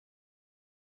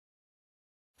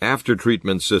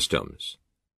Aftertreatment systems.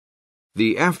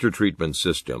 The aftertreatment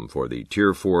system for the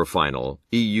Tier 4 final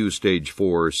EU Stage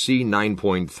 4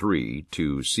 C9.3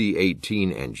 to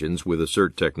C18 engines with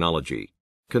ACERT technology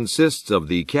consists of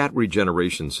the CAT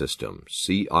Regeneration System,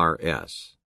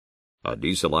 CRS, a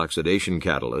diesel oxidation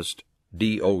catalyst,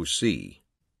 DOC,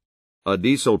 a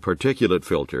diesel particulate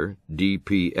filter,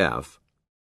 DPF,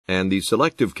 and the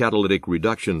Selective Catalytic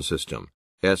Reduction System,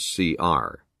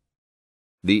 SCR.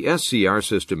 The SCR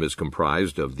system is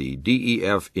comprised of the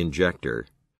DEF injector,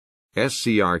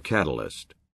 SCR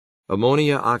catalyst,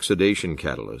 ammonia oxidation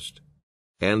catalyst,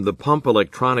 and the pump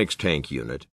electronics tank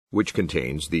unit, which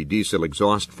contains the diesel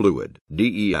exhaust fluid,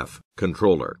 DEF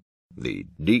controller, the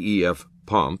DEF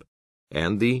pump,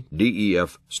 and the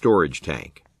DEF storage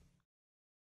tank.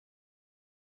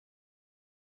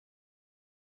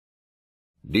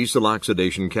 Diesel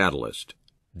oxidation catalyst,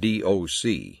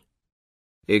 DOC.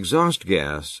 Exhaust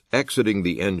gas exiting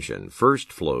the engine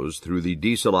first flows through the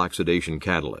diesel oxidation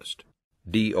catalyst,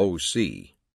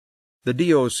 DOC. The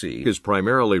DOC is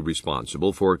primarily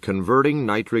responsible for converting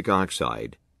nitric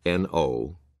oxide,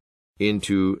 NO,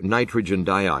 into nitrogen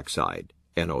dioxide,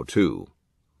 NO2,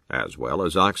 as well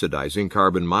as oxidizing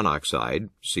carbon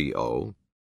monoxide, CO,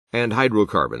 and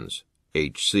hydrocarbons,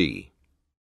 HC.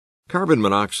 Carbon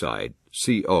monoxide,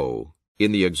 CO,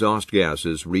 in the exhaust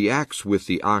gases reacts with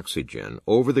the oxygen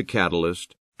over the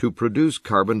catalyst to produce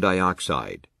carbon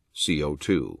dioxide,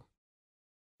 CO2.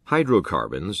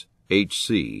 Hydrocarbons,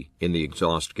 HC, in the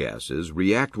exhaust gases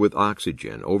react with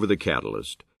oxygen over the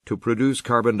catalyst to produce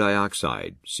carbon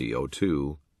dioxide,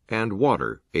 CO2, and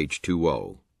water,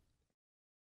 H2O.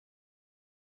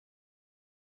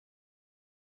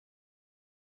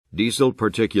 Diesel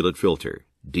particulate filter,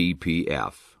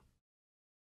 DPF.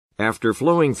 After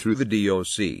flowing through the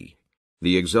DOC,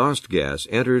 the exhaust gas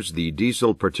enters the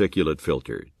diesel particulate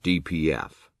filter,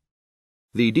 DPF.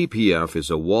 The DPF is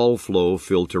a wall flow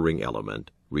filtering element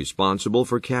responsible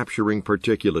for capturing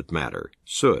particulate matter,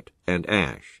 soot, and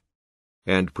ash,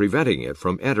 and preventing it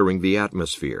from entering the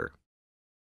atmosphere.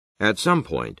 At some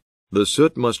point, the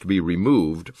soot must be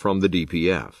removed from the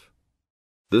DPF.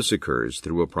 This occurs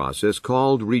through a process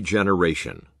called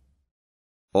regeneration.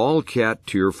 All CAT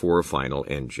Tier 4 final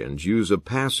engines use a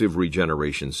passive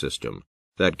regeneration system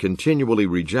that continually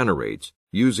regenerates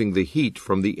using the heat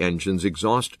from the engine's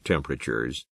exhaust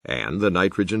temperatures and the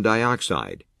nitrogen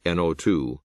dioxide,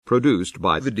 NO2, produced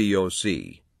by the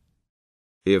DOC.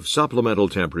 If supplemental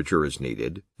temperature is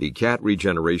needed, the CAT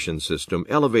regeneration system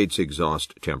elevates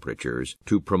exhaust temperatures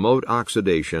to promote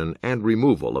oxidation and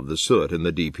removal of the soot in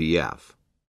the DPF.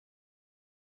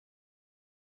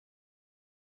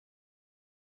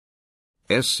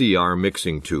 Scr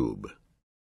Mixing Tube.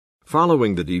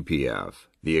 Following the DPF,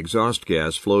 the exhaust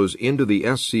gas flows into the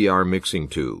Scr Mixing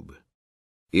Tube.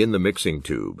 In the mixing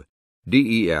tube,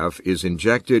 DEF is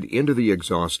injected into the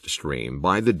exhaust stream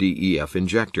by the DEF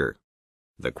injector.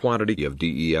 The quantity of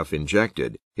DEF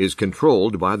injected is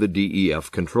controlled by the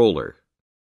DEF controller.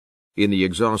 In the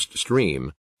exhaust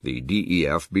stream, the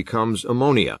DEF becomes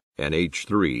ammonia,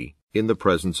 NH3, in the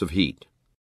presence of heat.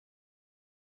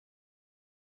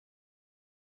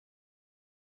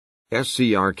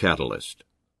 Scr catalyst.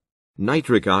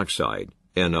 Nitric oxide,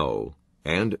 NO,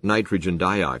 and nitrogen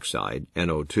dioxide,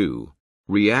 NO2,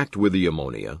 react with the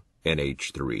ammonia,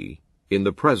 NH3, in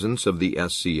the presence of the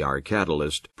Scr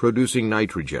catalyst producing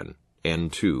nitrogen,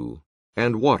 N2,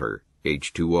 and water,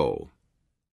 H2O.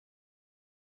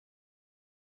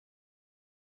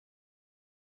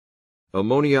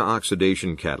 Ammonia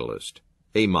oxidation catalyst,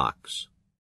 AMOX.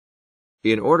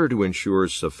 In order to ensure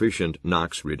sufficient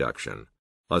NOx reduction,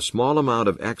 a small amount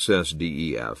of excess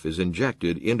DEF is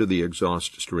injected into the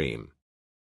exhaust stream.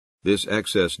 This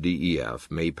excess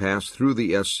DEF may pass through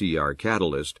the Scr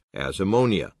catalyst as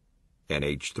ammonia,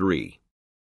 NH3.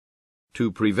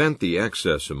 To prevent the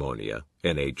excess ammonia,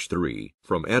 NH3,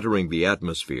 from entering the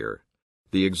atmosphere,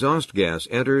 the exhaust gas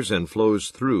enters and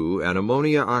flows through an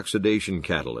ammonia oxidation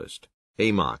catalyst,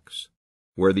 AMOX,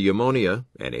 where the ammonia,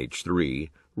 NH3,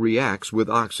 reacts with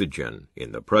oxygen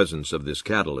in the presence of this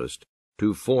catalyst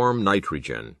to form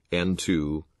nitrogen,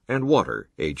 N2, and water,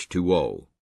 H2O.